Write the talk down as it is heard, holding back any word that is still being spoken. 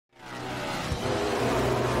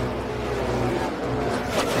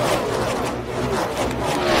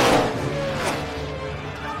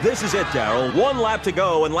This is it, Daryl. 1 lap to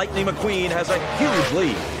go, and Lightning McQueen has a huge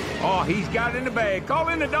lead. Oh, he's got it in the bag. Call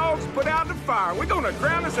in the dogs, put out the fire. We're gonna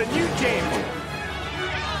crown us a new champion.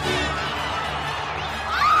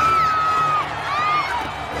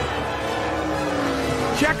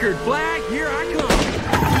 Checkered flag, here I come.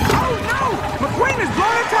 Oh, no! McQueen has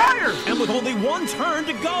blown a tire! And with only 1 turn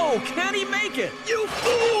to go, can he make it? You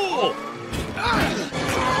fool!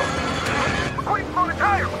 McQueen's blown a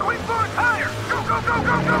tire! McQueen's blown a tire! Go, go, go,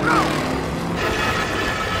 go, go, go!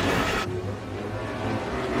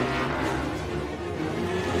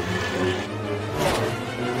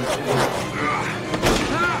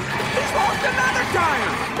 He's lost another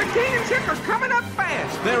tire! McQueen and Chick are coming up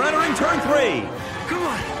fast! They're entering turn 3. Come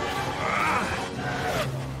on!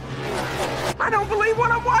 I don't believe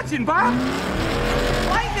what I'm watching, Bob!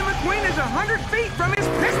 Lightning McQueen is 100 feet from his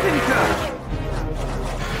piston cup!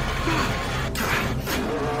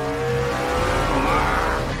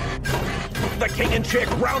 The King and Chick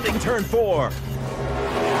rounding turn 4.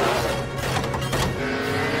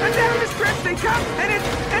 And down the stretch they come, and it's...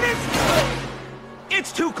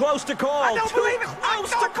 It's too close to call. I don't believe it!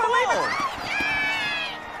 Close to call.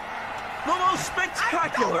 The most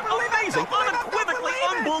spectacular, amazing, unequivocally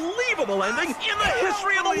unbelievable ending in the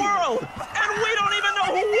history of the world. And we don't even know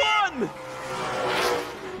who won.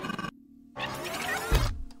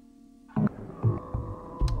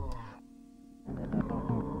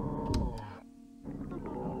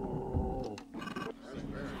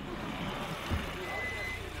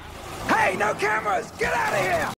 Hey, no cameras! Get out of here!